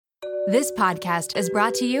This podcast is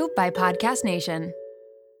brought to you by Podcast Nation.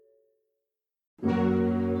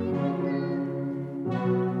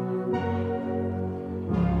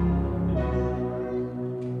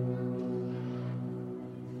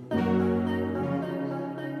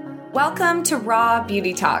 Welcome to Raw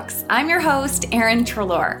Beauty Talks. I'm your host, Erin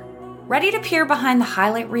Treloar. Ready to peer behind the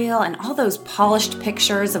highlight reel and all those polished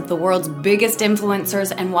pictures of the world's biggest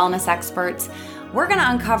influencers and wellness experts? We're going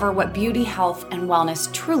to uncover what beauty, health, and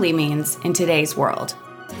wellness truly means in today's world.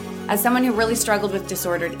 As someone who really struggled with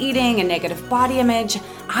disordered eating and negative body image,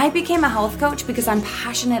 I became a health coach because I'm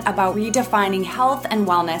passionate about redefining health and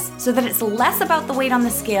wellness so that it's less about the weight on the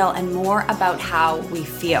scale and more about how we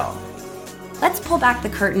feel. Let's pull back the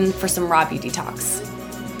curtain for some Raw Beauty Talks.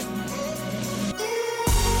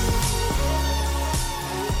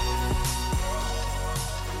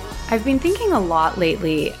 I've been thinking a lot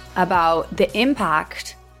lately about the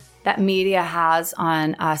impact that media has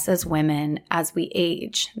on us as women as we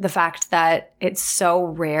age. The fact that it's so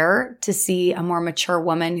rare to see a more mature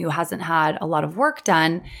woman who hasn't had a lot of work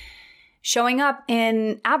done showing up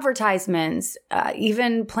in advertisements,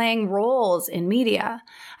 even playing roles in media.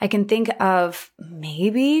 I can think of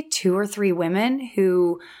maybe 2 or 3 women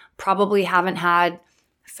who probably haven't had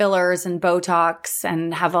fillers and Botox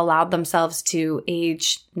and have allowed themselves to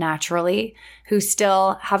age naturally, who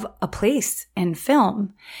still have a place in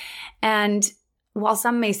film. And while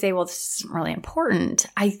some may say, well, this isn't really important,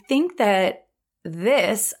 I think that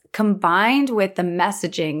this, combined with the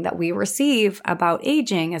messaging that we receive about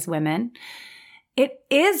aging as women, it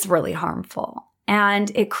is really harmful. And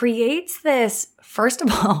it creates this, first of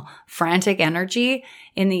all, frantic energy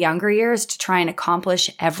in the younger years to try and accomplish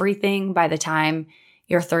everything by the time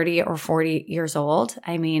you're 30 or 40 years old.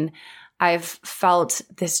 I mean, I've felt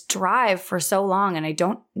this drive for so long, and I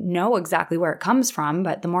don't know exactly where it comes from,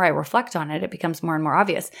 but the more I reflect on it, it becomes more and more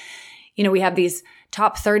obvious. You know, we have these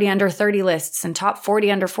top 30 under 30 lists and top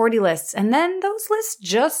 40 under 40 lists, and then those lists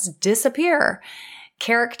just disappear.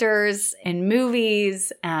 Characters in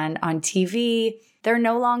movies and on TV, they're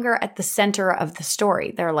no longer at the center of the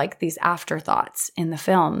story. They're like these afterthoughts in the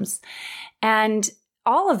films. And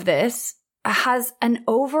all of this has an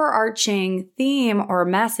overarching theme or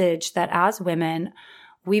message that as women,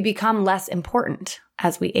 we become less important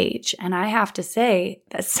as we age. And I have to say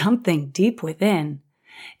that something deep within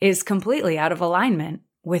is completely out of alignment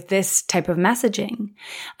with this type of messaging.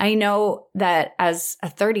 I know that as a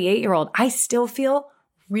 38-year-old, I still feel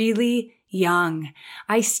really young.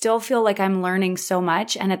 I still feel like I'm learning so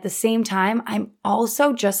much. And at the same time, I'm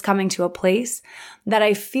also just coming to a place that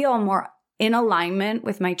I feel more in alignment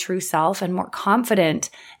with my true self and more confident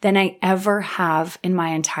than I ever have in my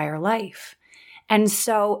entire life. And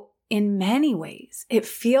so in many ways, it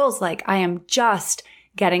feels like I am just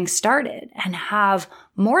getting started and have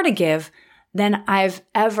more to give than I've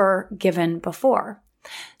ever given before.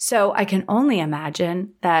 So I can only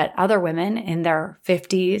imagine that other women in their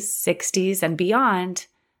 50s, 60s, and beyond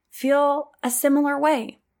feel a similar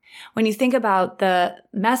way. When you think about the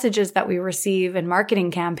messages that we receive in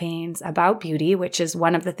marketing campaigns about beauty, which is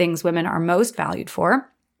one of the things women are most valued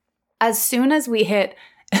for, as soon as we hit,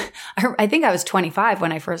 I think I was 25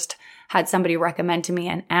 when I first had somebody recommend to me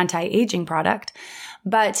an anti-aging product,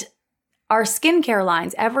 but our skincare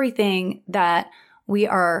lines, everything that we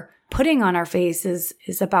are putting on our faces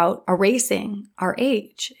is about erasing our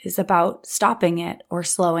age, is about stopping it or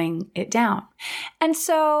slowing it down. And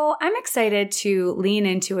so I'm excited to lean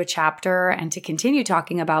into a chapter and to continue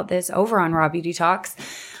talking about this over on Raw Beauty Talks,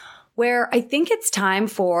 where I think it's time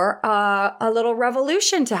for a little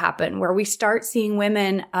revolution to happen, where we start seeing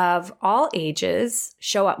women of all ages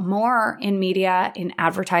show up more in media, in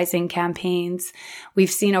advertising campaigns. We've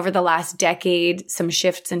seen over the last decade some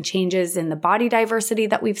shifts and changes in the body diversity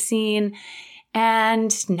that we've seen.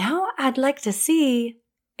 And now I'd like to see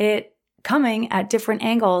it coming at different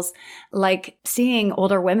angles, like seeing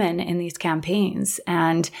older women in these campaigns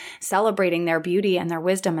and celebrating their beauty and their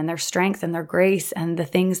wisdom and their strength and their grace and the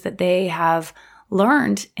things that they have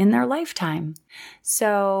learned in their lifetime.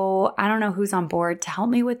 So I don't know who's on board to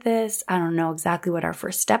help me with this. I don't know exactly what our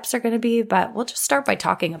first steps are going to be, but we'll just start by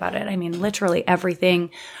talking about it. I mean, literally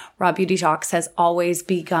everything Raw Beauty Talks has always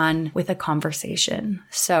begun with a conversation.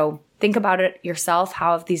 So think about it yourself.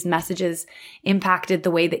 How have these messages impacted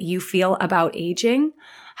the way that you feel about aging?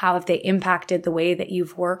 How have they impacted the way that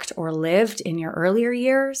you've worked or lived in your earlier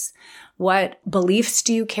years? What beliefs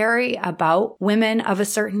do you carry about women of a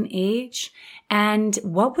certain age? And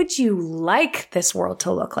what would you like this world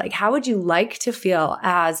to look like? How would you like to feel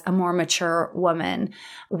as a more mature woman?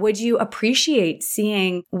 Would you appreciate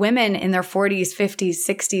seeing women in their 40s, 50s,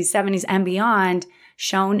 60s, 70s, and beyond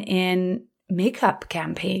shown in makeup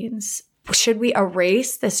campaigns. Should we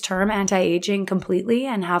erase this term anti-aging completely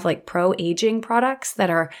and have like pro-aging products that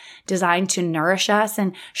are designed to nourish us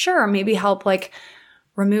and sure, maybe help like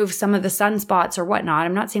remove some of the sunspots or whatnot?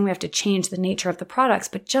 I'm not saying we have to change the nature of the products,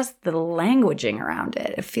 but just the languaging around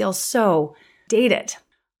it. It feels so dated.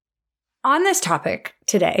 On this topic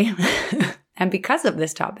today, and because of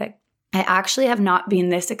this topic, I actually have not been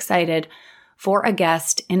this excited for a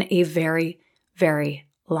guest in a very, very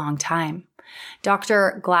long time.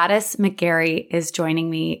 Dr. Gladys McGarey is joining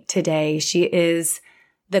me today. She is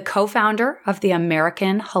the co-founder of the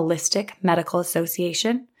American Holistic Medical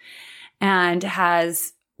Association and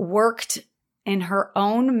has worked in her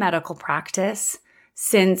own medical practice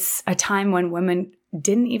since a time when women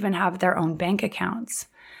didn't even have their own bank accounts.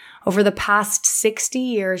 Over the past 60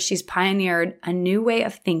 years, she's pioneered a new way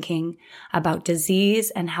of thinking about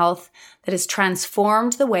disease and health that has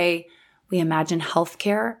transformed the way we imagine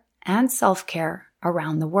healthcare and self-care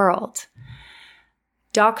around the world.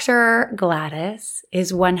 Dr. Gladys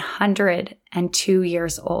is 102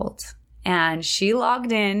 years old, and she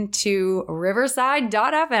logged in to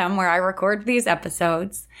riverside.fm, where I record these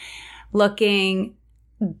episodes, looking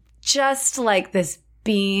just like this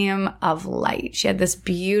beam of light. She had this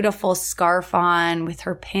beautiful scarf on with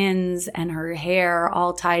her pins and her hair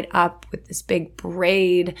all tied up with this big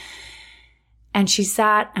braid. And she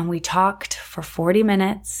sat and we talked for 40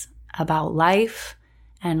 minutes about life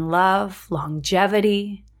and love,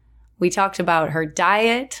 longevity. We talked about her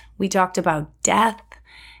diet. We talked about death.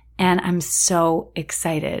 And I'm so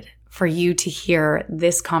excited for you to hear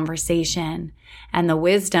this conversation and the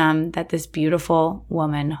wisdom that this beautiful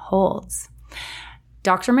woman holds.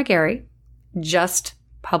 Dr. McGarey just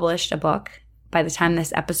published a book. By the time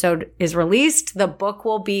this episode is released, the book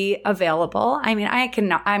will be available. I mean,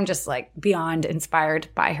 I'm just like beyond inspired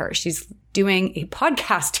by her. She's doing a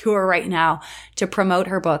podcast tour right now to promote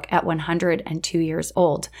her book at 102 years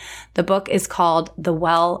old. The book is called The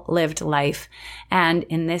Well-Lived Life. And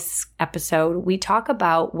in this episode, we talk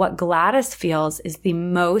about what Gladys feels is the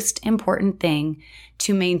most important thing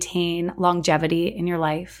to maintain longevity in your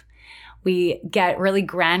life. We get really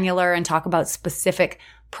granular and talk about specific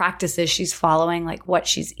practices she's following, like what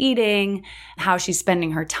she's eating, how she's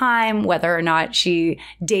spending her time, whether or not she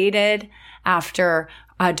dated after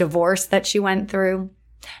a divorce that she went through.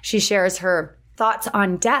 She shares her thoughts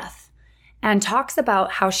on death and talks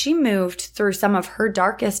about how she moved through some of her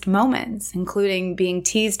darkest moments, including being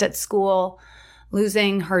teased at school,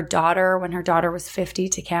 losing her daughter when her daughter was 50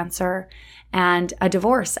 to cancer, and a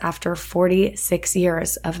divorce after 46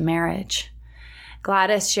 years of marriage.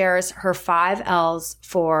 Gladys shares her 5 L's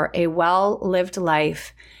for a well-lived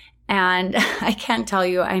life. And I can't tell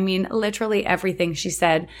you, I mean, literally everything she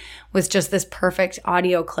said was just this perfect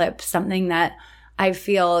audio clip, something that I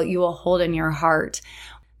feel you will hold in your heart.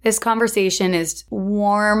 This conversation is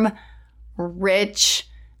warm, rich,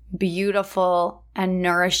 beautiful, and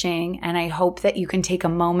nourishing. And I hope that you can take a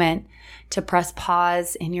moment to press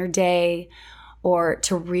pause in your day or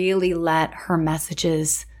to really let her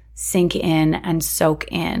messages sink in and soak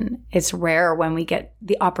in. It's rare when we get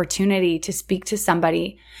the opportunity to speak to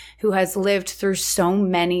somebody who has lived through so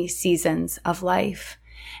many seasons of life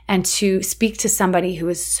and to speak to somebody who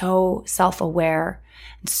is so self-aware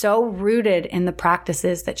and so rooted in the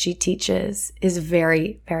practices that she teaches is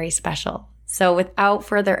very, very special. So without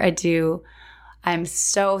further ado, I'm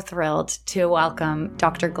so thrilled to welcome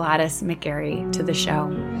Dr. Gladys McGarey to the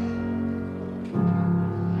show.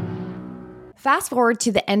 Fast forward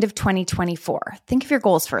to the end of 2024. Think of your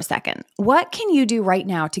goals for a second. What can you do right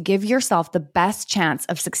now to give yourself the best chance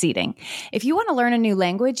of succeeding? If you want to learn a new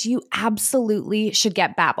language, you absolutely should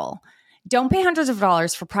get Babbel. Don't pay hundreds of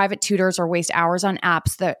dollars for private tutors or waste hours on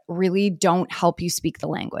apps that really don't help you speak the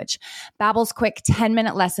language. Babbel's quick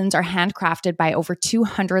 10-minute lessons are handcrafted by over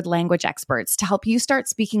 200 language experts to help you start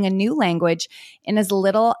speaking a new language in as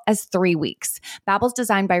little as 3 weeks. Babbel's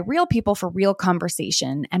designed by real people for real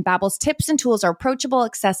conversation, and Babbel's tips and tools are approachable,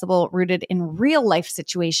 accessible, rooted in real-life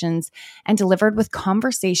situations, and delivered with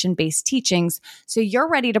conversation-based teachings so you're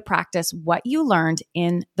ready to practice what you learned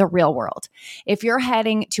in the real world. If you're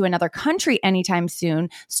heading to another country anytime soon,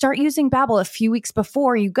 start using Babbel a few weeks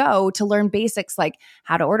before you go to learn basics like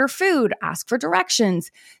how to order food, ask for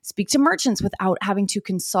directions, speak to merchants without having to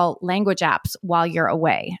consult language apps while you're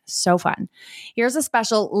away. So fun. Here's a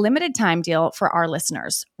special limited time deal for our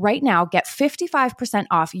listeners. Right now, get 55%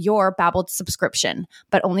 off your Babbel subscription,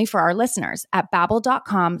 but only for our listeners at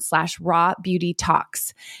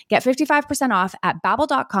babbel.com/rawbeautytalks. Get 55% off at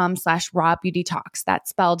babbel.com/rawbeautytalks. That's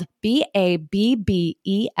spelled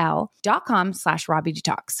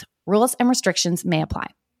BABBEL.com/rawbeautytalks. Rules and restrictions may apply.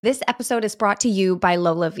 This episode is brought to you by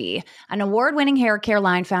Lola V, an award-winning hair care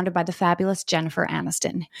line founded by the fabulous Jennifer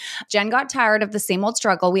Aniston. Jen got tired of the same old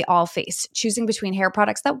struggle we all face, choosing between hair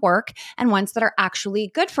products that work and ones that are actually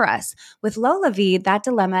good for us. With Lola V, that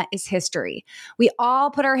dilemma is history. We all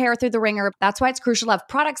put our hair through the ringer. That's why it's crucial to have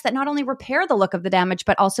products that not only repair the look of the damage,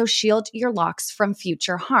 but also shield your locks from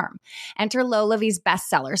future harm. Enter Lola V's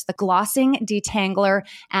bestsellers, the Glossing Detangler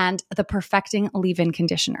and the Perfecting Leave-In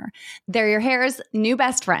Conditioner. They're your hair's new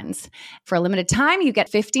best friends. For a limited time, you get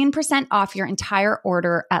 15% off your entire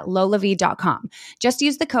order at lolav.com. Just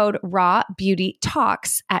use the code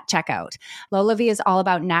RAWBEAUTYTALKS at checkout. Lola V is all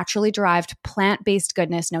about naturally derived plant-based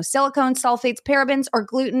goodness, no silicone, sulfates, parabens, or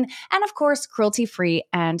gluten, and of course, cruelty-free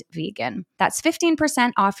and vegan. That's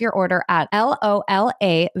 15% off your order at LOLAVIE.com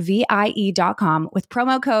with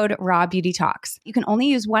promo code RAWBEAUTYTALKS. You can only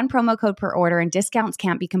use one promo code per order and discounts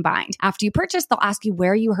can't be combined. After you purchase, they'll ask you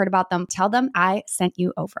where you heard about them. Tell them I sent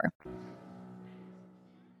you over.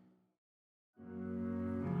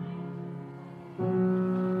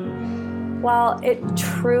 Well, it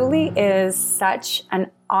truly is such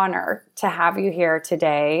an honor to have you here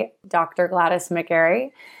today, Dr. Gladys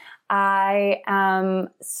McGarey. I am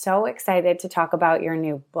so excited to talk about your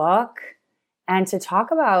new book and to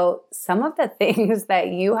talk about some of the things that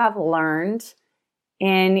you have learned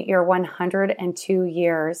in your 102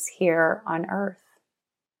 years here on Earth.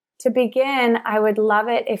 To begin, I would love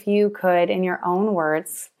it if you could, in your own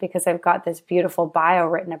words, because I've got this beautiful bio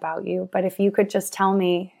written about you, but if you could just tell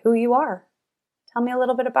me who you are. Tell me a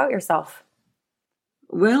little bit about yourself.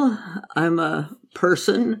 Well, I'm a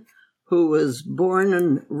person who was born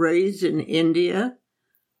and raised in India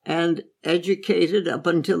and educated up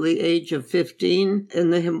until the age of 15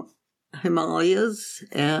 in the Himalayas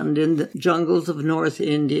and in the jungles of North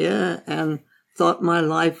India, and thought my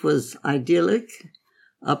life was idyllic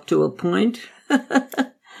up to a point.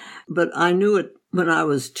 But I knew it when I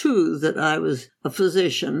was 2 that I was a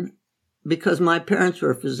physician because my parents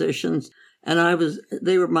were physicians and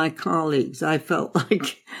they were my colleagues. I felt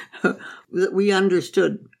like that we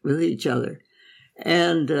understood with each other.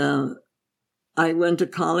 And I went to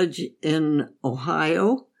college in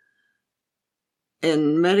Ohio,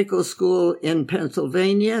 in medical school in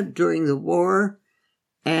Pennsylvania during the war,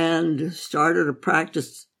 and started a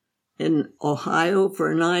practice in Ohio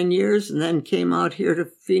for 9 years, and then came out here to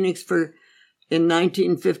Phoenix in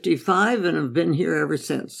 1955, and have been here ever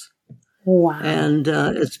since. Wow. And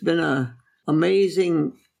it's been an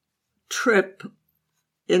amazing trip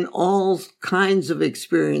in all kinds of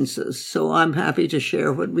experiences. So I'm happy to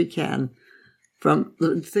share what we can from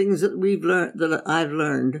the things that we've learned, that I've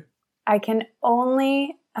learned. I can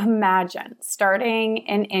only imagine starting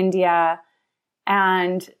in India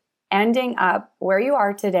and ending up where you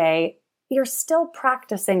are today. You're still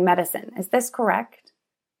practicing medicine. Is this correct?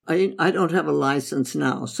 I don't have a license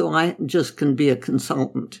now, so I just can be a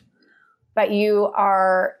consultant. But you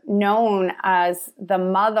are known as the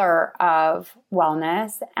mother of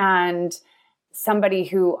wellness and somebody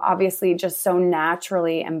who obviously just so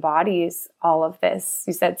naturally embodies all of this.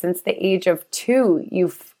 You said since the age of 2,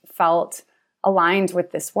 you've felt aligned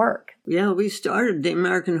with this work. Yeah, we started the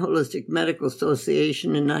American Holistic Medical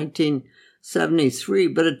Association in 1973,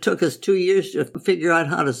 but it took us 2 years to figure out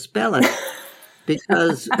how to spell it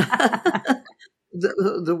because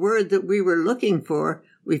the word that we were looking for,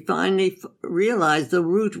 we finally realized the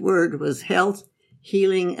root word was health,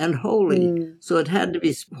 healing, and holy. So it had to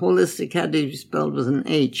be holistic, had to be spelled with an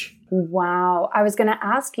H. Wow. I was going to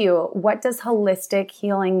ask you, what does holistic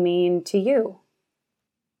healing mean to you?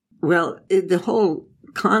 Well, the whole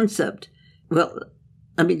concept, let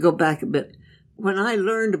me go back a bit. When I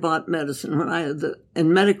learned about medicine,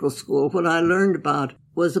 in medical school, what I learned about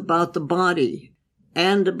was about the body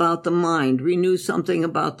and about the mind. We knew something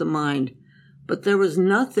about the mind, but there was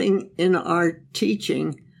nothing in our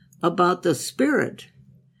teaching about the spirit.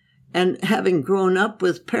 And having grown up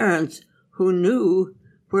with parents who knew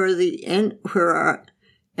where our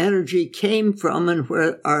energy came from and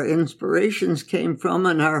where our inspirations came from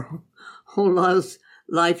and our whole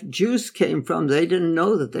life juice came from. They didn't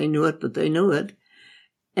know that they knew it, but they knew it.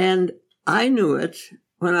 And I knew it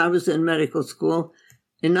when I was in medical school,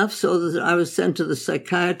 enough so that I was sent to the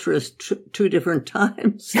psychiatrist 2 different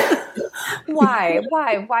times. Why?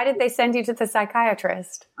 Why did they send you to the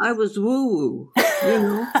psychiatrist? I was woo-woo, you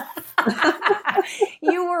know.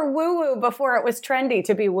 You were woo-woo before it was trendy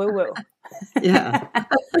to be woo-woo. Yeah.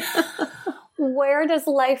 Where does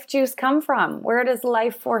life juice come from? Where does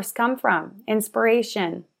life force come from?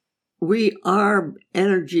 Inspiration. We are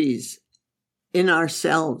energies in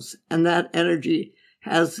ourselves, and that energy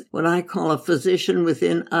has what I call a physician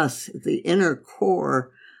within us, the inner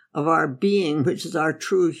core of our being, which is our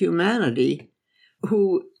true humanity,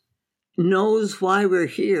 who knows why we're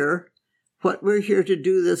here, what we're here to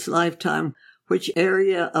do this lifetime, which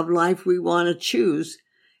area of life we want to choose.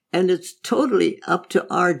 And it's totally up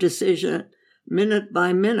to our decision, minute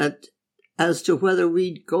by minute, as to whether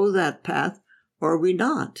we go that path or we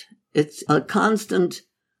not. It's a constant,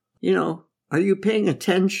 are you paying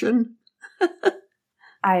attention?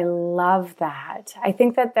 I love that. I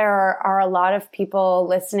think that there are a lot of people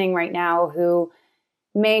listening right now who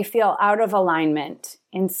may feel out of alignment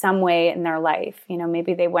in some way in their life.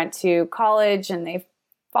 Maybe they went to college and they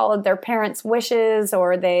followed their parents' wishes,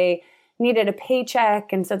 or they needed a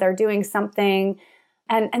paycheck, and so they're doing something.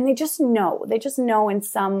 And they just know in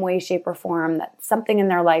some way, shape, or form that something in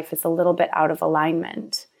their life is a little bit out of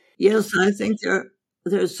alignment. Yes, I think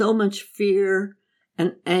there's so much fear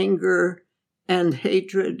and anger and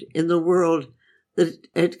hatred in the world that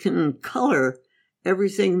it can color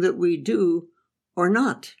everything that we do or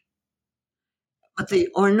not. But the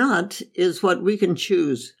or not is what we can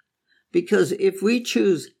choose. Because if we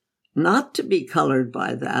choose not to be colored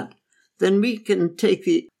by that, then we can take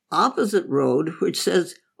the opposite road, which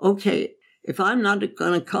says, okay, if I'm not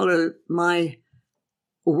going to color my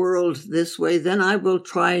world this way, then I will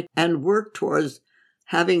try and work towards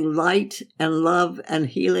having light and love and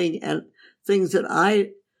healing and things that I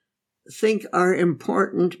think are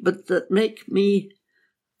important, but that make me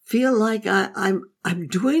feel like I'm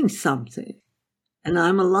doing something and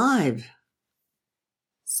I'm alive.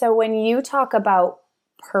 So when you talk about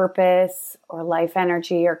purpose or life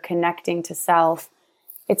energy or connecting to self,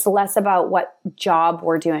 it's less about what job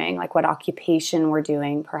we're doing, like what occupation we're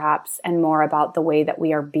doing, perhaps, and more about the way that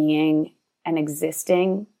we are being and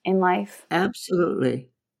existing in life. Absolutely.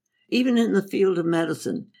 Even in the field of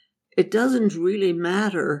medicine, it doesn't really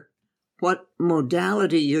matter what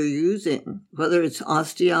modality you're using, whether it's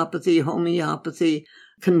osteopathy, homeopathy,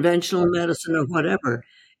 conventional medicine, or whatever.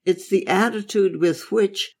 It's the attitude with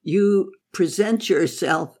which you present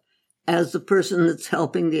yourself as the person that's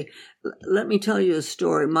helping Let me tell you a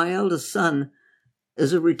story. My eldest son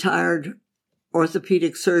is a retired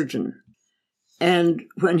orthopedic surgeon. And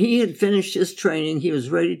when he had finished his training, he was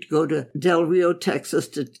ready to go to Del Rio, Texas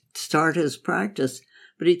to start his practice.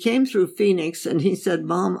 But he came through Phoenix and he said,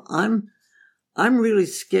 Mom, I'm really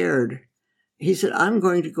scared. He said, I'm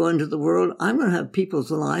going to go into the world. I'm going to have people's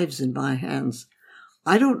lives in my hands.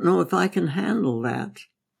 I don't know if I can handle that.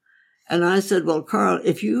 And I said, well, Carl,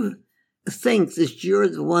 if you think that you're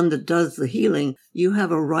the one that does the healing, you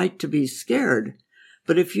have a right to be scared.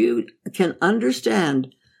 But if you can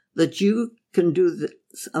understand that you can do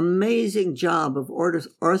this amazing job of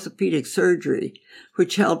orthopedic surgery,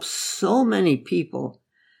 which helps so many people,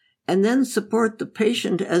 and then support the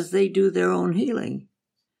patient as they do their own healing,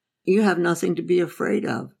 you have nothing to be afraid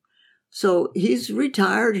of. So he's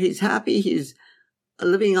retired. He's happy. He's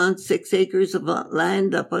living on 6 acres of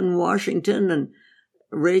land up in Washington and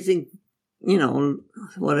raising,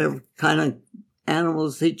 whatever kind of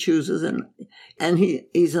animals he chooses. And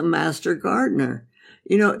he's a master gardener.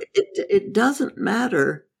 It doesn't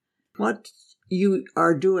matter what you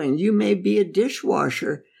are doing. You may be a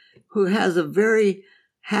dishwasher who has a very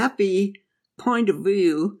happy point of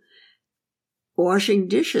view washing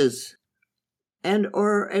dishes,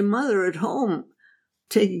 or a mother at home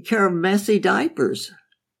taking care of messy diapers.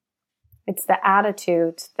 It's the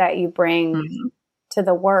attitude that you bring to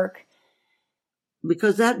the work.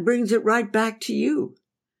 Because that brings it right back to you.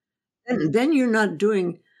 And then you're not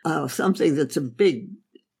doing something that's a big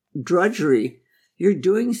drudgery. You're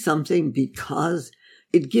doing something because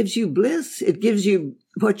it gives you bliss. It gives you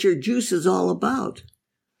what your juice is all about.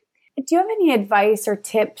 Do you have any advice or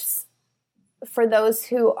tips for those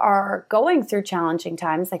who are going through challenging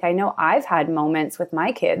times? Like, I know I've had moments with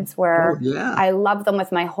my kids where I love them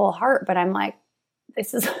with my whole heart, but I'm like,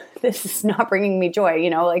 this is not bringing me joy.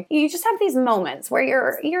 Like you just have these moments where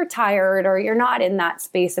you're tired, or you're not in that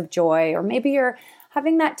space of joy, or maybe you're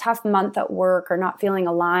having that tough month at work or not feeling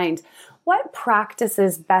aligned. What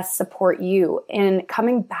practices best support you in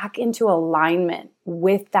coming back into alignment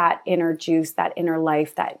with that inner juice, that inner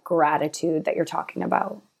life, that gratitude that you're talking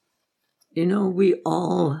about? We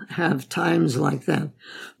all have times like that.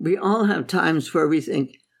 We all have times where we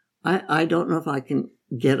think, I don't know if I can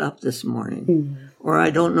get up this morning, or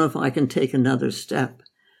I don't know if I can take another step.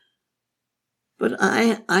 But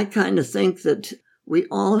I kind of think that we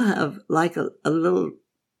all have like a little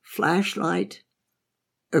flashlight.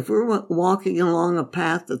 If we're walking along a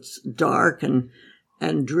path that's dark and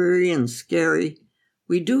dreary and scary,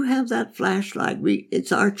 we do have that flashlight.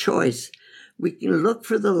 It's our choice. we can look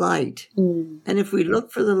for the light. And if we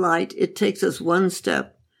look for the light, it takes us one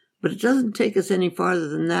step. But it doesn't take us any farther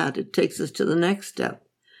than that. It takes us to the next step.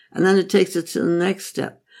 And then it takes us to the next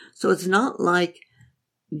step. So it's not like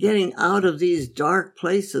getting out of these dark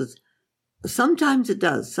places. Sometimes it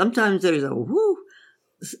does. Sometimes there's a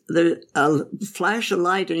flash of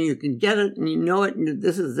light and you can get it and you know it and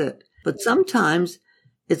this is it. But sometimes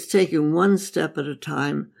it's taking one step at a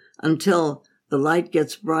time until the light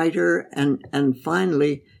gets brighter and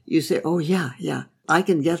finally you say, oh yeah, I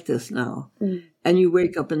can get this now. And you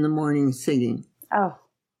wake up in the morning singing. Oh,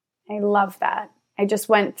 I love that. I just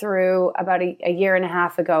went through about a year and a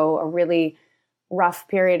half ago, a really rough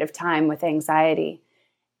period of time with anxiety.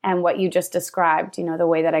 And what you just described, the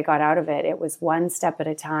way that I got out of it, it was one step at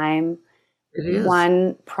a time,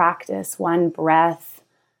 one practice, one breath,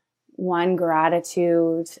 one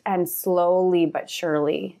gratitude, and slowly but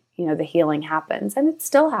surely, the healing happens. And it's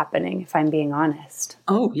still happening, if I'm being honest.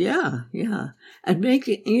 Oh, yeah. And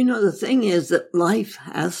the thing is that life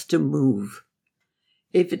has to move.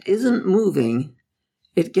 If it isn't moving,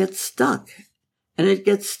 it gets stuck. And it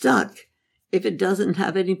gets stuck if it doesn't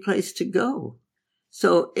have any place to go.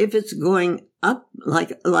 So if it's going up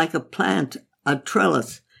like a plant, a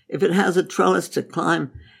trellis, if it has a trellis to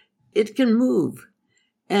climb, it can move.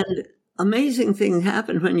 And amazing things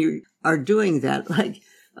happen when you are doing that. Like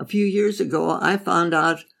a few years ago, I found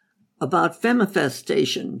out about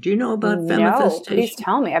femifestation. Do you know about femifestation? No, please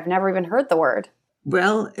tell me. I've never even heard the word.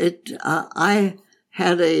 Well, I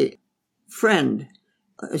had a friend.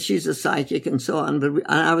 She's a psychic and so on, but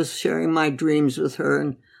I was sharing my dreams with her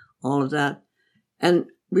and all of that. And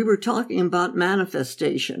we were talking about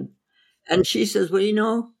manifestation. And she says,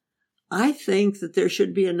 well, I think that there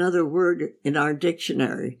should be another word in our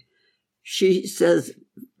dictionary. She says,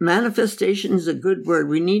 manifestation is a good word.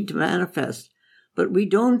 We need to manifest. But we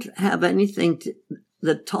don't have anything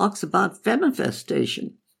that talks about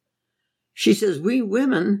femifestation. She says, we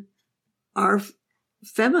women are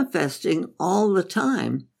femifesting all the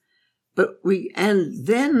time, and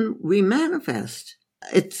then we manifest.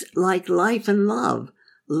 It's like life and love.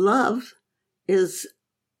 Love is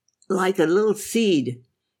like a little seed,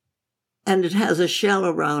 and it has a shell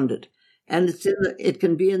around it, and it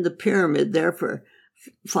can be in the pyramid there for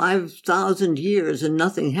 5,000 years, and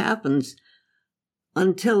nothing happens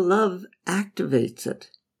until love activates it.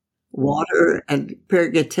 Water and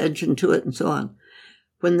paying attention to it, and so on.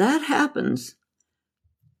 When that happens,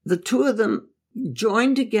 the two of them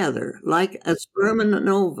join together like a sperm and an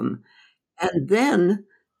ovum, and then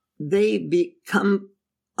they become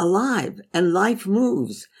alive, and life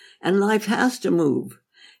moves, and life has to move.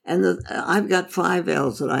 And I've got 5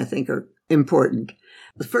 L's that I think are important.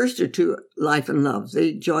 The first are 2, life and love.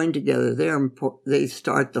 They join together. They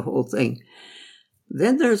start the whole thing.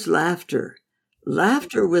 Then there's laughter.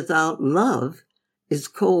 Laughter without love is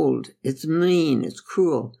cold. It's mean. It's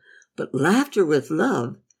cruel. But laughter with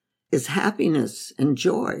love is happiness and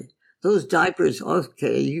joy. Those diapers,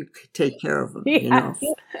 okay, you take care of them, Yes.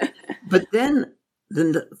 But then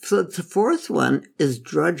the 4th one is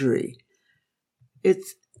drudgery.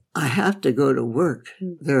 I have to go to work.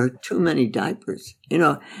 There are too many diapers.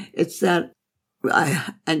 It's that,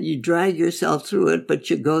 and you drag yourself through it, but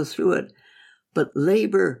you go through it. But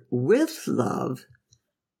labor with love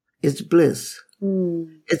is bliss.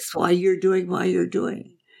 It's why you're doing what you're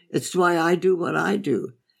doing. It's why I do what I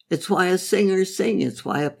do. It's why a singer sings. It's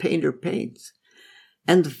why a painter paints.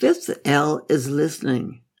 And the 5th L is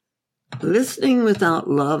listening. Listening without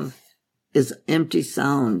love is empty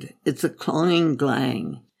sound. It's a clanging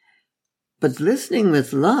glang. But listening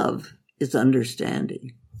with love is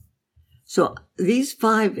understanding. So these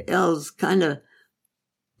 5 L's kind of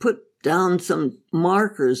put down some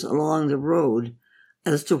markers along the road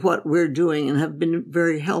as to what we're doing and have been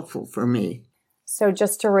very helpful for me. So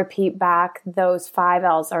just to repeat back, those 5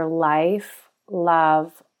 L's are life,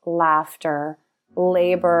 love, laughter,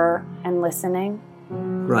 labor, and listening.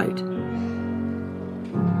 Right.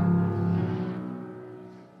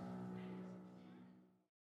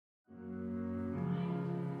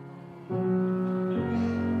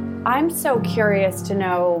 I'm so curious to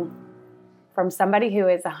know from somebody who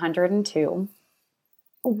is 102,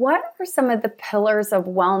 what are some of the pillars of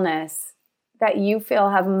wellness that you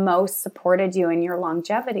feel have most supported you in your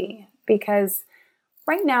longevity? Because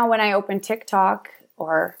right now when I open TikTok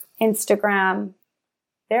or Instagram,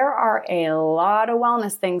 there are a lot of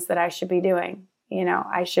wellness things that I should be doing.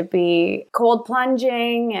 I should be cold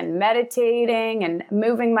plunging and meditating and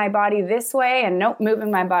moving my body this way and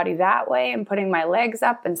moving my body that way and putting my legs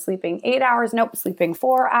up and sleeping 8 hours, sleeping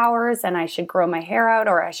 4 hours. And I should grow my hair out,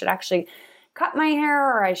 or I should actually cut my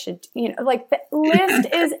hair, or I should, like the list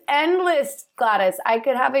is endless, Gladys. I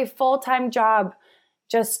could have a full-time job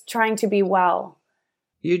just trying to be well.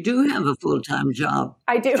 You do have a full-time job.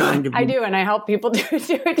 I do. I do. And I help people do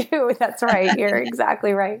it too. That's right. You're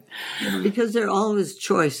exactly right. Because there are always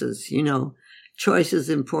choices, choice is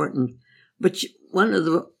important. But one of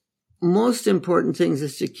the most important things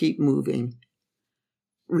is to keep moving.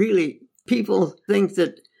 Really, people think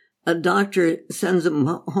that a doctor sends them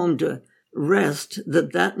home to rest,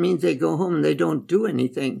 that means they go home and they don't do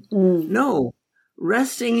anything. No,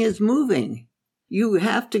 resting is moving. You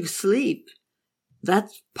have to sleep.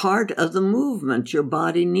 That's part of the movement. Your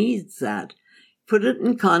body needs that. Put it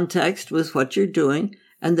in context with what you're doing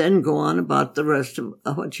and then go on about the rest of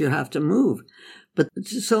what you have to move. But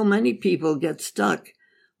so many people get stuck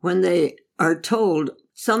when they are told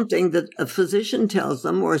something that a physician tells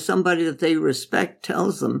them or somebody that they respect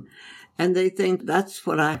tells them, and they think that's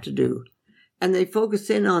what I have to do. And they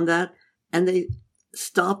focus in on that and they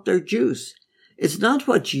stop their juice. It's not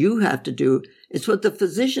what you have to do. It's what the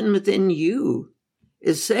physician within you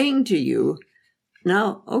is saying to you,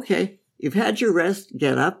 now, okay, you've had your rest,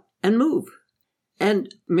 get up and move.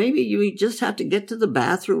 And maybe you just have to get to the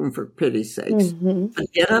bathroom for pity's sakes,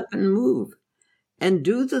 but get up and move and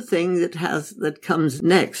do the thing that comes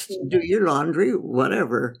next. Do your laundry,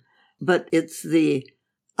 whatever. But it's the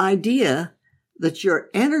idea that your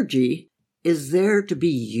energy is there to be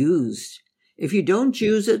used. If you don't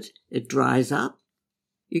use it, it dries up.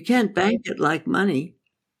 You can't bank it like money.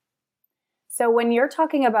 So when you're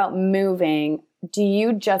talking about moving, do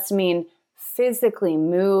you just mean physically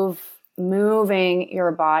moving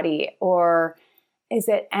your body, or is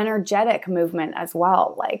it energetic movement as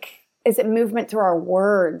well? Like, is it movement through our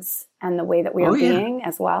words and the way that we are being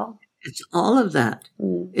as well? It's all of that.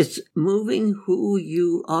 It's moving who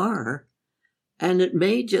you are. And it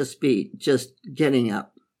may just be just getting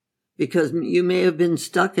up, because you may have been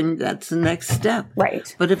stuck and that's the next step.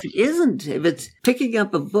 Right. But if it isn't, if it's picking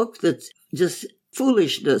up a book that's just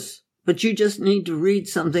foolishness, but you just need to read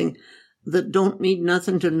something that don't mean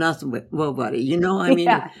nothing to nobody, I mean,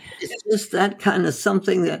 it's just that kind of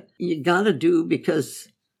something that you got to do because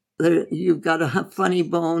you've got a funny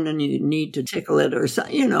bone and you need to tickle it or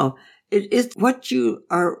something, it's what you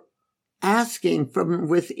are asking from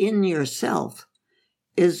within yourself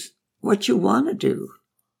is what you want to do.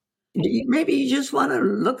 Maybe you just want to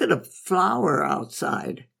look at a flower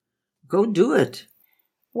outside. Go do it.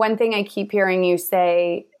 One thing I keep hearing you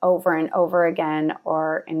say over and over again,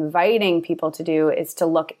 or inviting people to do, is to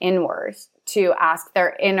look inwards, to ask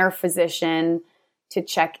their inner physician to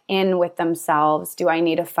check in with themselves. Do I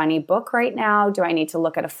need a funny book right now? Do I need to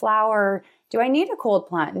look at a flower? Do I need a cold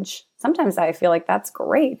plunge? Sometimes I feel like that's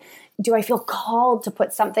great. Do I feel called to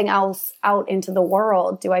put something else out into the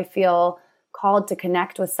world? Do I feel called to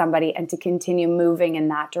connect with somebody and to continue moving in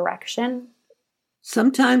that direction?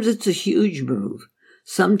 Sometimes it's a huge move.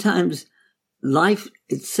 Sometimes life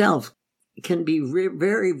itself can be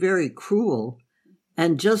very, very cruel,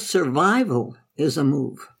 and just survival is a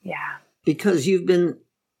move. Yeah. Because you've been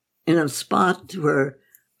in a spot where,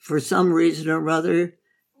 for some reason or other,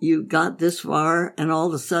 you got this far, and all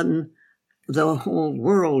of a sudden, your whole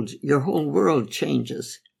world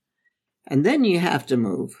changes. And then you have to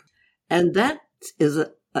move. And that is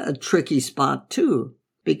a tricky spot, too,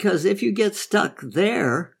 because if you get stuck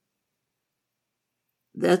there,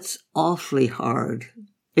 that's awfully hard.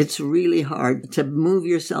 It's really hard to move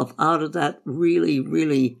yourself out of that really,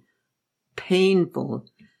 really painful,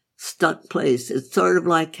 stuck place. It's sort of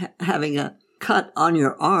like having a cut on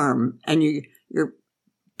your arm and you're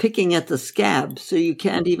picking at the scab so you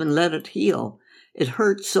can't even let it heal. It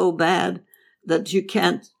hurts so bad that you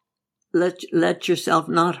can't let yourself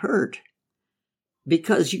not hurt,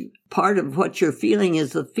 because part of what you're feeling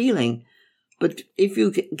is the feeling. But if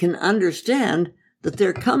you can understand that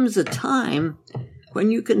there comes a time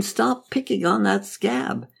when you can stop picking on that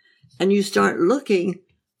scab and you start looking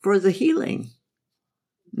for the healing,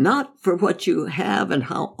 not for what you have and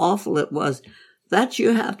how awful it was. That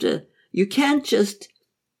you can't just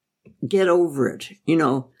get over it.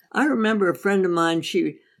 I remember a friend of mine,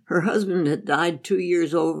 her husband had died 2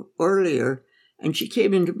 years earlier, and she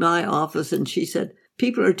came into my office and she said,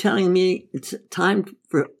 people are telling me it's time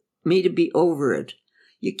for me to be over it.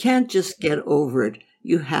 You can't just get over it.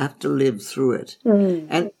 You have to live through it.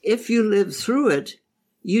 And if you live through it,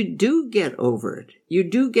 you do get over it. You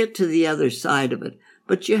do get to the other side of it.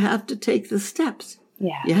 But you have to take the steps.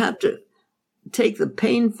 Yeah. You have to take the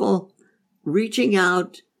painful reaching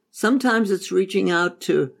out. Sometimes it's reaching out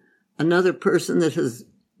to another person that has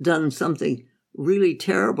done something really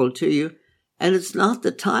terrible to you, And it's not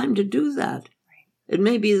the time to do that. It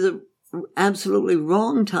may be the absolutely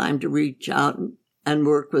wrong time to reach out and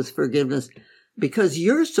work with forgiveness because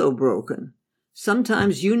you're so broken.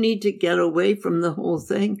 Sometimes you need to get away from the whole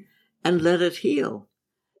thing and let it heal.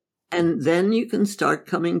 And then you can start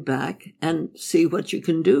coming back and see what you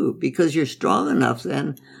can do because you're strong enough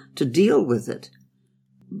then to deal with it.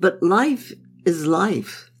 But life is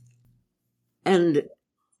life. And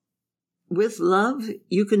with love,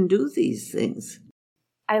 you can do these things.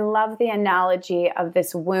 I love the analogy of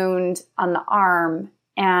this wound on the arm.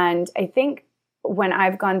 And I think when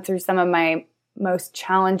I've gone through some of my most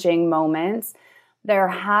challenging moments, there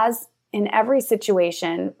has, in every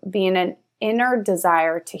situation, been an inner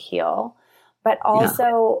desire to heal, but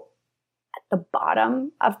also at the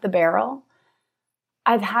bottom of the barrel,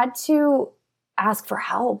 I've had to ask for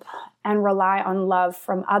help and rely on love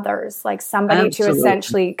from others, like somebody to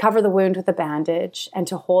essentially cover the wound with a bandage and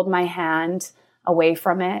to hold my hand away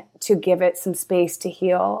from it, to give it some space to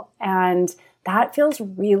heal. And that feels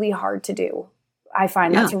really hard to do. I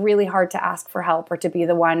find that's really hard to ask for help or to be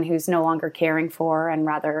the one who's no longer caring for and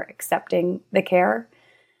rather accepting the care.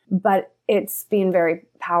 But it's been very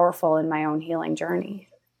powerful in my own healing journey.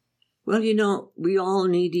 Well, we all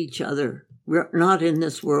need each other. We're not in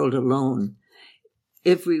this world alone.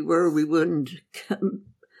 If we were, we wouldn't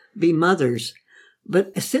be mothers.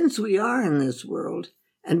 But since we are in this world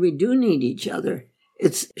and we do need each other,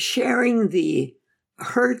 it's sharing the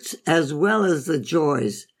hurts as well as the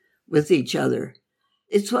joys with each other.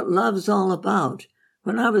 It's what love's all about.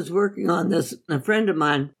 When I was working on this, a friend of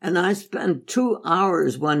mine and I spent 2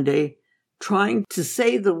 hours one day trying to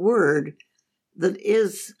say the word that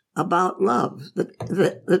is about love,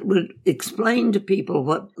 that would explain to people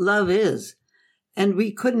what love is. And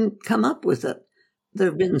we couldn't come up with it. There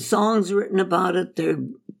have been songs written about it. There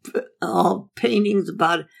are all paintings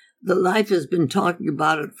about it. The Life has been talking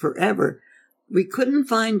about it forever. We couldn't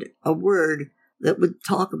find a word that would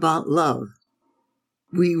talk about love.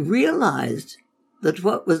 We realized that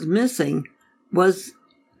what was missing was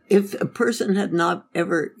if a person had not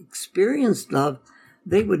ever experienced love,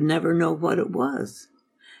 they would never know what it was.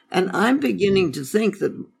 And I'm beginning to think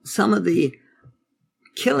that some of the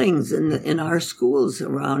killings in our schools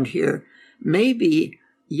around here may be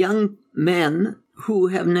young men who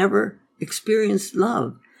have never experienced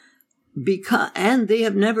love and they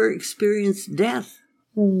have never experienced death.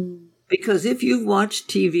 Because if you've watched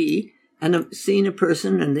TV and have seen a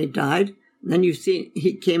person and they died, then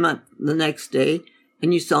he came up the next day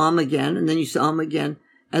and you saw him again and then you saw him again.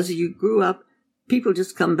 As you grew up, people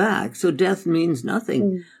just come back. So death means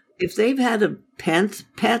nothing. If they've had a pet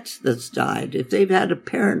that's died, if they've had a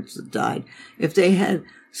parent that died, if they had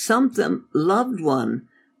something loved one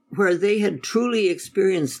where they had truly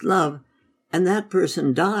experienced love and that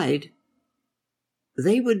person died,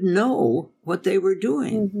 they would know what they were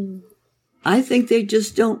doing. I think they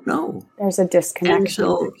just don't know. There's a disconnection.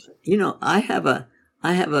 And so, I have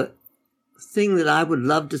a thing that I would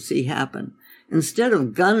love to see happen. Instead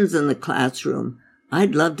of guns in the classroom,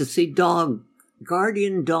 I'd love to see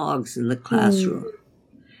guardian dogs in the classroom.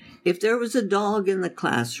 If there was a dog in the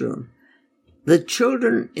classroom, the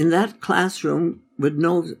children in that classroom would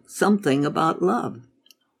know something about love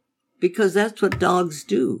because that's what dogs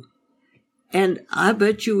do. And I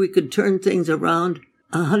bet you we could turn things around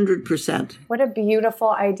 100%. What a beautiful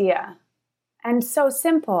idea. And so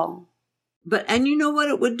simple. And you know what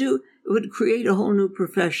it would do? It would create a whole new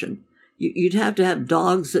profession. You'd have to have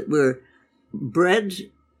dogs that were bred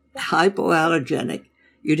hypoallergenic.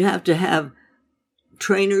 You'd have to have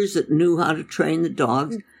trainers that knew how to train the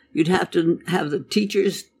dogs. You'd have to have the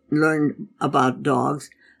teachers learn about dogs.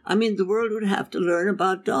 I mean, the world would have to learn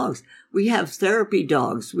about dogs. We have therapy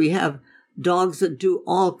dogs. We have dogs that do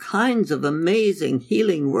all kinds of amazing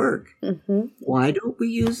healing work. Why don't we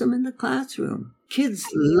use them in the classroom? Kids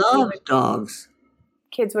love dogs.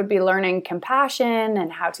 Kids would be learning compassion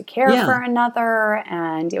and how to care for another,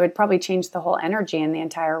 and it would probably change the whole energy in the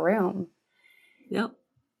entire room. Yep.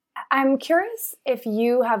 I'm curious if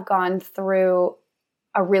you have gone through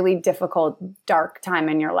a really difficult, dark time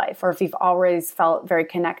in your life, or if you've always felt very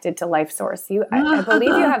connected to Life Source. I believe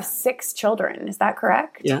you have 6 children. Is that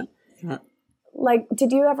correct? Yeah. Like,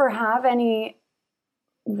 did you ever have any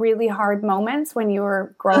really hard moments when you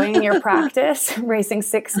were growing in your practice, raising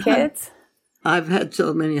 6 kids? I've had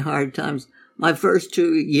so many hard times. My first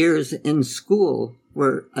 2 years in school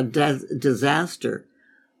were a disaster.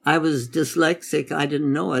 I was dyslexic. I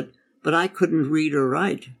didn't know it, but I couldn't read or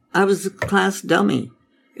write. I was a class dummy.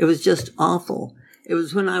 It was just awful. It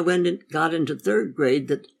was when I got into 3rd grade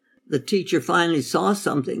that the teacher finally saw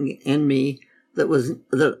something in me that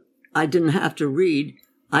I didn't have to read.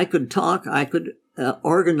 I could talk. I could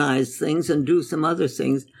organize things and do some other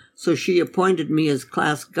things. So she appointed me as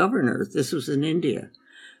class governor. This was in India.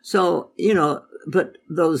 So, but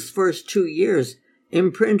those first 2 years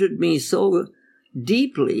imprinted me so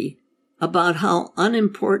deeply about how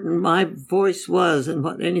unimportant my voice was and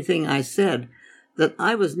what anything I said, that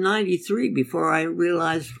I was 93 before I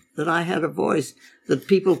realized that I had a voice that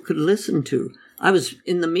people could listen to.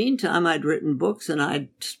 In the meantime, I'd written books and I'd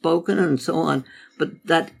spoken and so on, but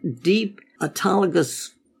that deep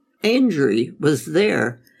autologous injury was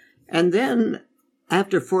there. And then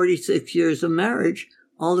after 46 years of marriage,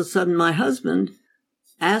 all of a sudden my husband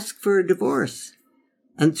asked for a divorce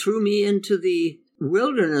and threw me into the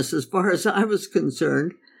wilderness as far as I was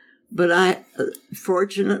concerned. But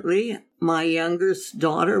fortunately, my youngest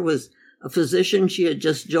daughter was a physician. She had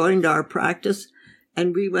just joined our practice,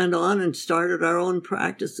 and we went on and started our own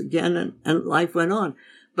practice again, and life went on.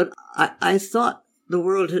 But I thought the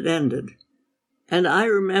world had ended. And I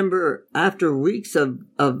remember after weeks of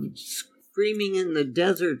screaming in the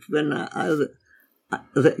desert when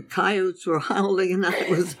the coyotes were howling and I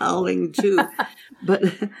was howling too. But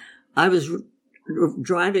I was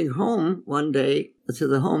driving home one day to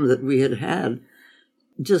the home that we had,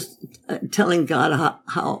 just telling God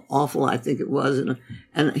how awful I think it was.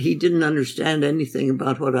 And he didn't understand anything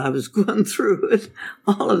about what I was going through and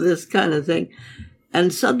all of this kind of thing.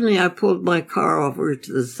 And suddenly I pulled my car over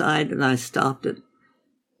to the side and I stopped it.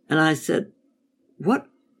 And I said, "What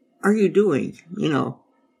are you doing?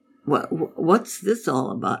 What's this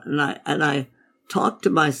all about?" And I talked to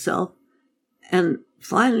myself, and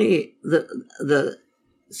finally the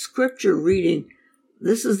scripture reading,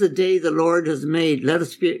 "This is the day the Lord has made. Let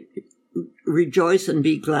us rejoice and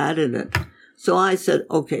be glad in it." So I said,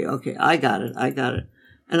 okay, I got it.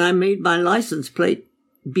 And I made my license plate,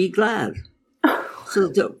 "Be glad." So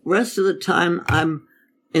the rest of the time I'm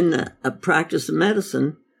in a practice of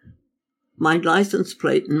medicine, my license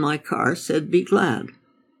plate in my car said, "Be glad."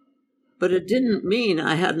 But it didn't mean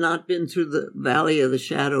I had not been through the valley of the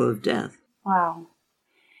shadow of death. Wow.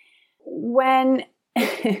 When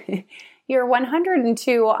you're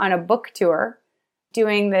 102 on a book tour,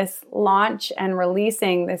 doing this launch and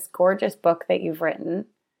releasing this gorgeous book that you've written,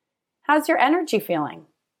 how's your energy feeling?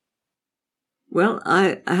 Well,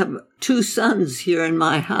 I have 2 sons here in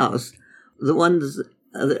my house. The one's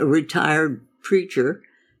a retired preacher,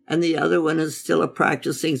 and the other one is still a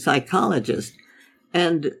practicing psychologist.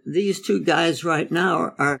 And these 2 guys right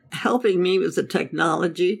now are helping me with the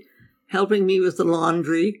technology, helping me with the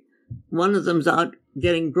laundry. One of them's out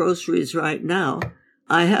getting groceries right now.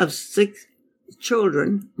 I have 6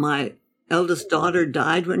 children. My eldest daughter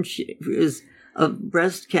died when she was of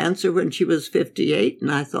breast cancer when she was 58, and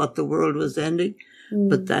I thought the world was ending.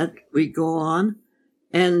 But that we go on.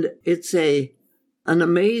 And it's an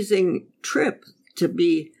amazing trip to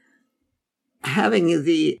be having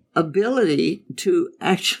the ability to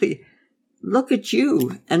actually look at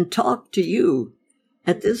you and talk to you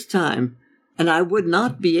at this time. And I would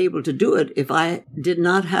not be able to do it if I did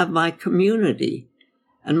not have my community.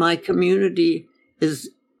 And my community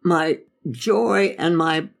is my joy, and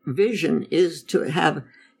my vision is to have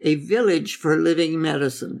a village for living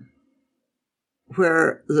medicine,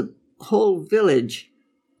 where the whole village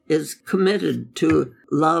is committed to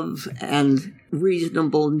love and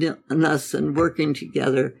reasonableness and working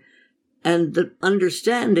together, and the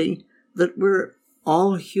understanding that we're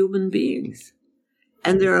all human beings.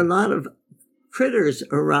 And there are a lot of critters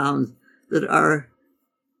around that are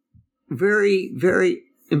very, very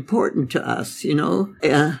important to us,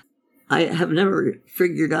 I have never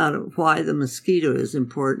figured out why the mosquito is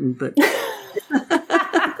important, but...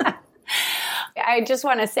 I just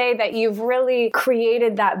want to say that you've really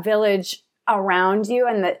created that village around you,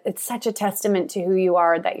 and that it's such a testament to who you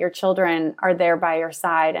are, that your children are there by your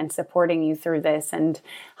side and supporting you through this and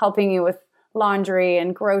helping you with laundry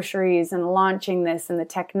and groceries and launching this and the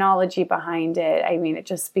technology behind it. I mean, it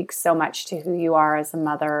just speaks so much to who you are as a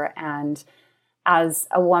mother and as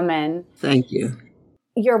a woman. Thank you.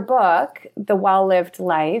 Your book, The Well-Lived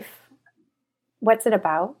Life, what's it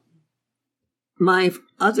about? My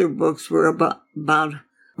other books were about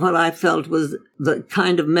what I felt was the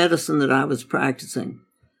kind of medicine that I was practicing.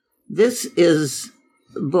 This is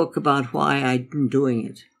a book about why I'm doing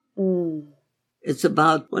it. It's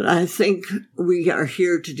about what I think we are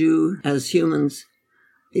here to do as humans.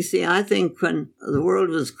 You see, I think when the world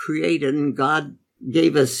was created and God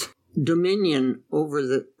gave us dominion over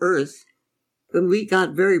the earth, and we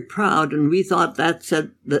got very proud, and we thought that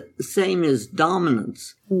said the same as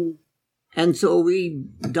dominance. And so we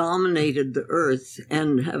dominated the earth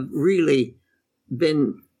and have really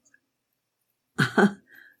been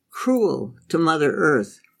cruel to Mother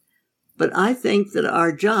Earth. But I think that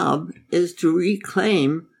our job is to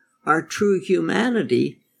reclaim our true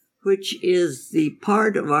humanity, which is the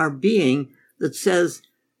part of our being that says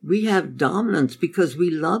we have dominance because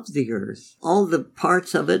we love the earth. All the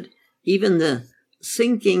parts of it, even the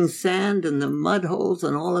sinking sand and the mud holes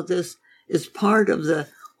and all of this, is part of the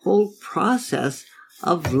whole process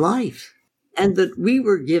of life. And that we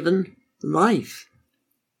were given life.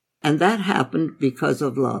 And that happened because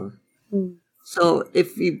of love. Mm. So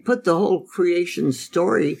if you put the whole creation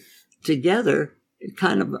story together, it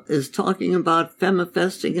kind of is talking about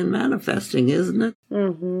femifesting and manifesting, isn't it?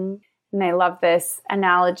 Mm-hmm. And I love this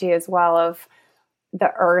analogy as well of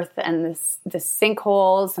the earth and the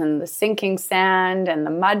sinkholes and the sinking sand and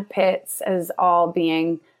the mud pits as all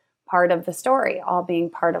being part of the story, all being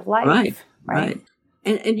part of life. Right.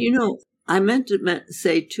 And you know, I meant to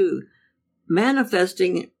say too,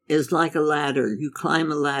 manifesting is like a ladder. You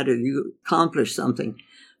climb a ladder, you accomplish something.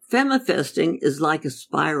 Femifesting is like a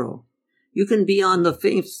spiral. You can be on the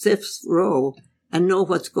fifth row and know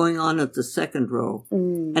what's going on at the second row.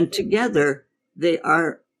 Mm. And together, they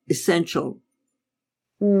are essential.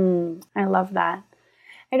 I love that.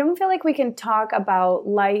 I don't feel like we can talk about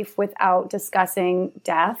life without discussing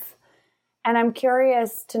death. And I'm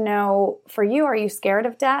curious to know, for you, are you scared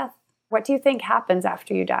of death? What do you think happens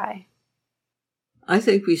after you die? I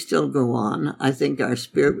think we still go on. I think our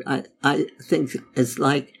spirit, I think it's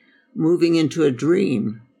like moving into a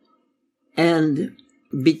dream and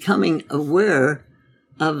becoming aware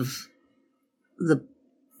of the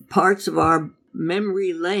parts of our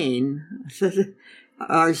memory lane that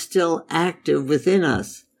are still active within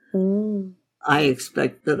us. Mm. I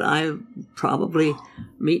expect that I probably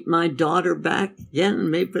meet my daughter back again.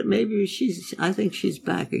 Maybe I think she's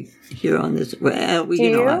back here on this. Well,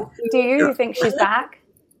 Do you think she's back?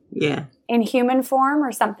 Yeah. In human form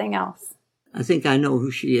or something else? I think I know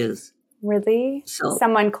who she is. Really? So,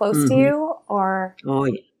 someone close to you or? Oh,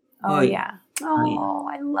 yeah. Oh, yeah. Oh,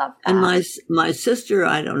 I love that. And my sister,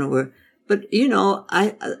 I don't know where, but you know,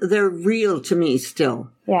 they're real to me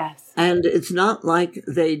still. Yes. And it's not like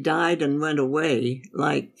they died and went away.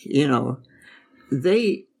 Like, you know,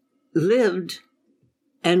 they lived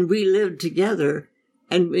and we lived together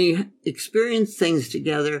and we experienced things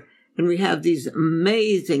together and we have these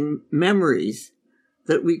amazing memories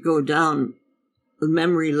that we go down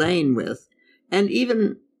memory lane with. And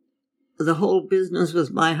even the whole business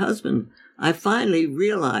with my husband, I finally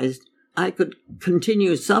realized I could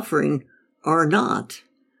continue suffering or not.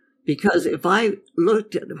 Because if I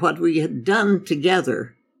looked at what we had done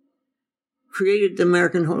together, created the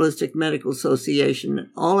American Holistic Medical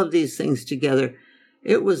Association, all of these things together,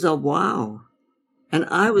 it was a wow. And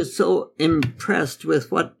I was so impressed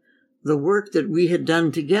with what the work that we had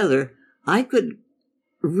done together, I could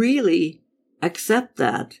really accept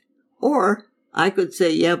that. Or I could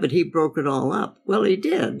say, yeah, but he broke it all up. Well, he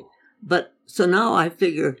did. But so now I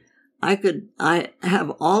figure I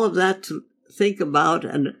have all of that to think about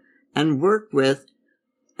and work with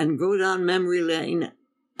and go down memory lane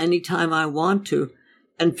anytime I want to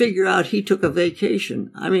and figure out he took a vacation.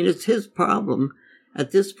 I mean, it's his problem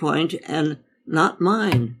at this point and not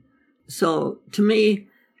mine. So to me,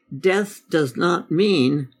 death does not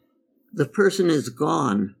mean the person is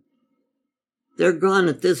gone. They're gone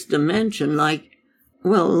at this dimension like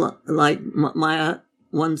my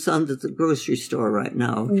one son's at the grocery store right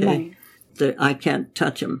now, okay? Right. I can't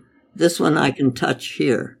touch him. This one I can touch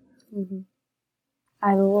here. Mm-hmm.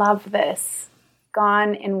 I love this.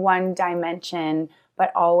 Gone in one dimension,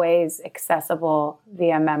 but always accessible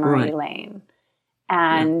via memory lane.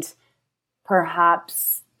 And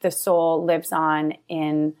perhaps the soul lives on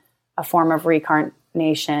in a form of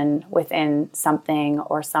reincarnation within something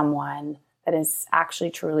or someone that is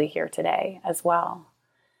actually truly here today as well.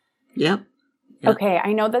 Yep. Okay,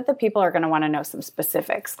 I know that the people are going to want to know some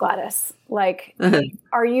specifics, Gladys. Like,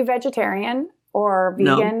 are you vegetarian or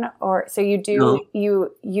vegan? No. Or so you do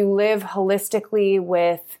you live holistically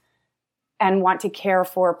with and want to care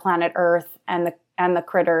for planet Earth and the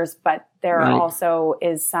critters, but there also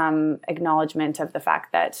is some acknowledgement of the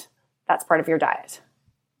fact that that's part of your diet.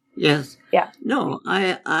 Yes. Yeah. No,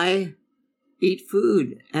 I eat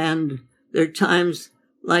food, and there are times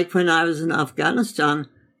like when I was in Afghanistan,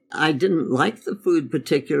 I didn't like the food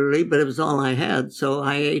particularly, but it was all I had, so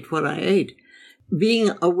I ate what I ate.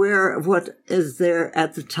 Being aware of what is there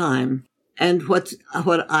at the time and what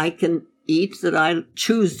I can eat that I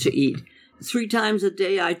choose to eat. 3 times a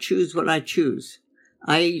day I choose what I choose.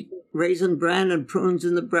 I eat raisin bran and prunes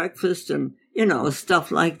in the breakfast and,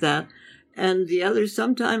 stuff like that. And the others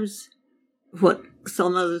sometimes what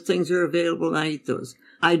some other things are available, and I eat those.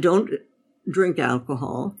 I don't drink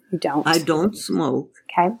alcohol. You don't? I don't smoke.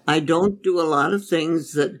 Okay. I don't do a lot of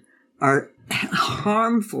things that are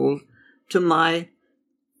harmful to my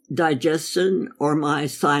digestion or my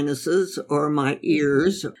sinuses or my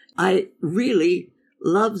ears. I really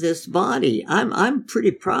love this body. I'm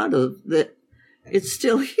pretty proud of that. It's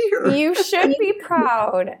still here. You should be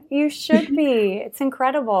proud. You should be. It's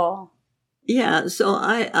incredible. Yeah, so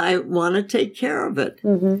I want to take care of it.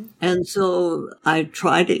 Mm-hmm. And so I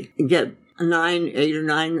try to get 8 or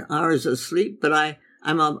 9 hours of sleep, but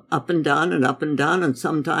I'm up and down, and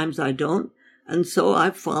sometimes I don't. And so I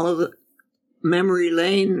follow the memory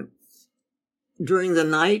lane during the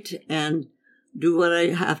night and do what I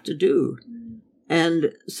have to do.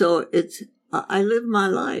 And so I live my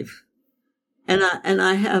life. And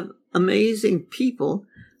I have amazing people.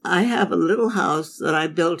 I have a little house that I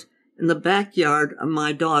built in the backyard of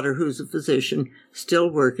my daughter, who's a physician, still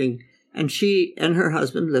working. And she and her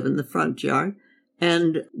husband live in the front yard.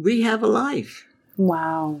 And we have a life.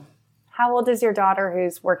 Wow. How old is your daughter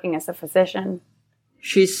who's working as a physician?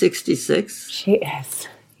 She's 66. She is.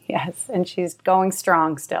 Yes. And she's going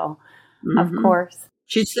strong still, of course.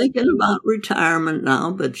 She's thinking about retirement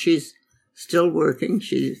now, but she's still working.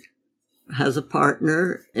 She has a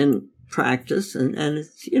partner in practice, and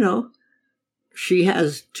it's, she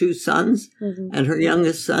has 2 sons, and her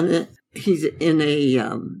youngest son, he's in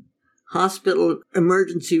a hospital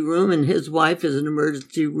emergency room, and his wife is an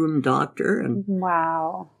emergency room doctor. And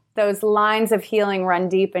wow. Those lines of healing run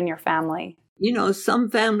deep in your family. Some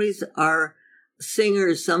families are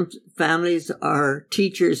singers, some families are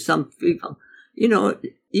teachers, some people,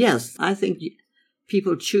 yes, I think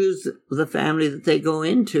people choose the family that they go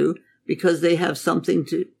into because they have something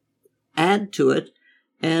to add to it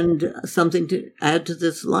and something to add to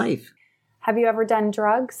this life. Have you ever done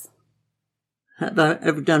drugs? Have I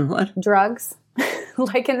ever done what? Drugs,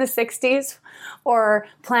 like in the 60s? Or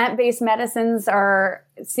plant-based medicines are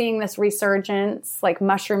seeing this resurgence, like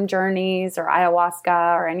mushroom journeys or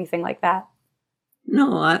ayahuasca or anything like that?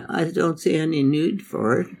 No, I don't see any need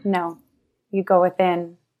for it. No, you go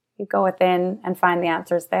within. You go within and find the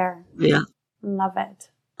answers there. Yeah. Love it.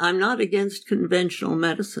 I'm not against conventional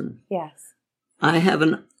medicine. Yes. I have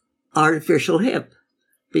an artificial hip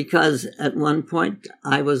because at one point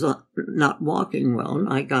I was not walking well,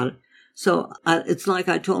 and I got it. So it's like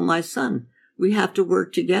I told my son, we have to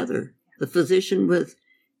work together. The physician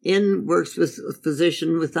within works with the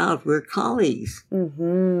physician without. We're colleagues.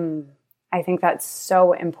 Mm-hmm. I think that's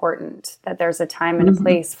so important, that there's a time and a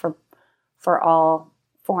place for all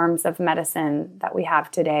forms of medicine that we have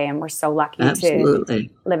today. And we're so lucky to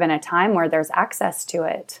live in a time where there's access to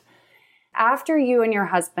it. After you and your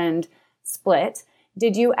husband split,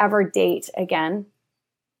 did you ever date again?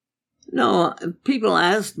 No, people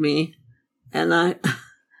asked me, and I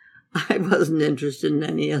wasn't interested in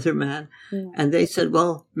any other man. Yeah. And they said,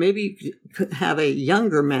 well, maybe you could have a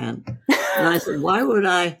younger man. And I said, why would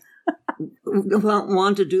I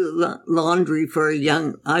want to do laundry for a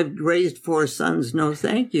young? I've raised 4 sons. No,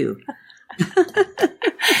 thank you.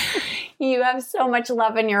 You have so much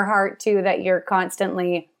love in your heart, too, that you're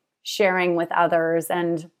constantly sharing with others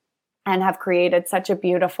and have created such a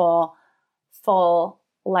beautiful, full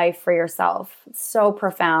life for yourself. So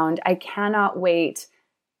profound. I cannot wait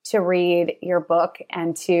to read your book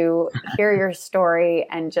and to hear your story.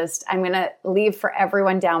 And I'm going to leave for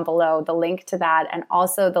everyone down below the link to that, and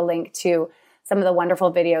also the link to some of the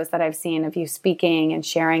wonderful videos that I've seen of you speaking and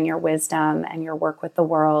sharing your wisdom and your work with the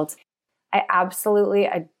world. I absolutely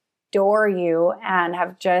adore you and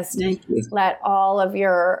have just let all of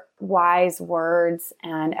your wise words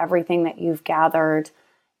and everything that you've gathered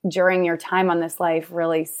during your time on this life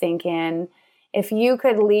really sink in. If you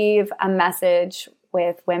could leave a message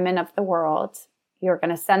with women of the world, you're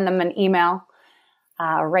going to send them an email,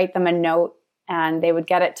 write them a note, and they would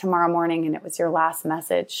get it tomorrow morning, and it was your last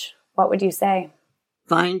message. What would you say?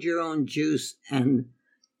 Find your own juice and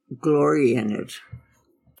glory in it.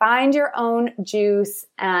 Find your own juice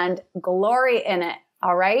and glory in it.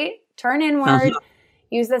 All right? Turn inward.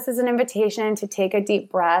 Use this as an invitation to take a deep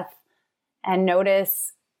breath and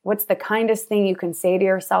notice what's the kindest thing you can say to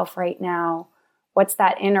yourself right now. What's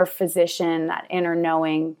that inner physician, that inner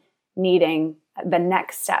knowing, needing the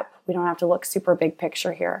next step? We don't have to look super big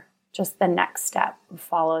picture here. Just the next step.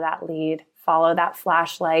 Follow that lead. Follow that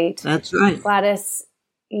flashlight. That's right. Gladys,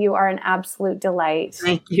 you are an absolute delight.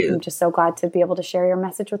 Thank you. I'm just so glad to be able to share your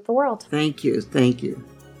message with the world. Thank you. Thank you.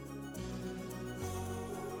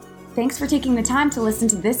 Thanks for taking the time to listen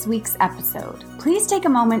to this week's episode. Please take a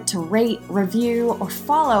moment to rate, review, or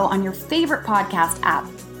follow on your favorite podcast app.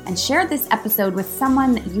 and share this episode with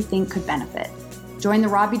someone that you think could benefit. Join the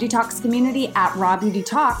Raw Beauty Talks community at Raw Beauty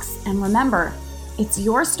Talks, and remember, it's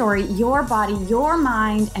your story, your body, your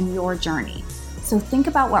mind, and your journey. So think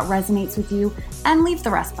about what resonates with you and leave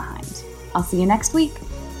the rest behind. I'll see you next week.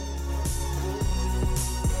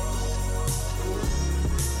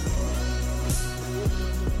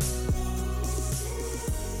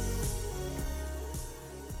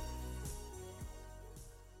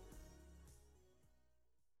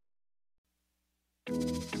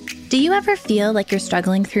 Do you ever feel like you're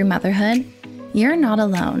struggling through motherhood? You're not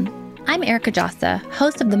alone. I'm Erica Josta,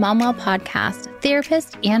 host of the MomWell podcast,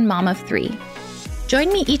 therapist, and mom of 3.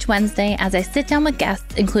 Join me each Wednesday as I sit down with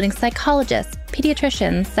guests, including psychologists,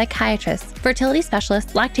 pediatricians, psychiatrists, fertility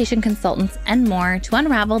specialists, lactation consultants, and more to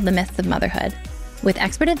unravel the myths of motherhood. With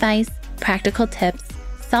expert advice, practical tips,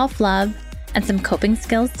 self-love, and some coping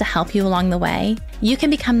skills to help you along the way, you can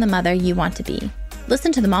become the mother you want to be.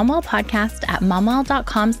 Listen to the MomWell podcast at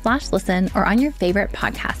momwell.com/listen or on your favorite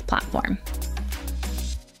podcast platform.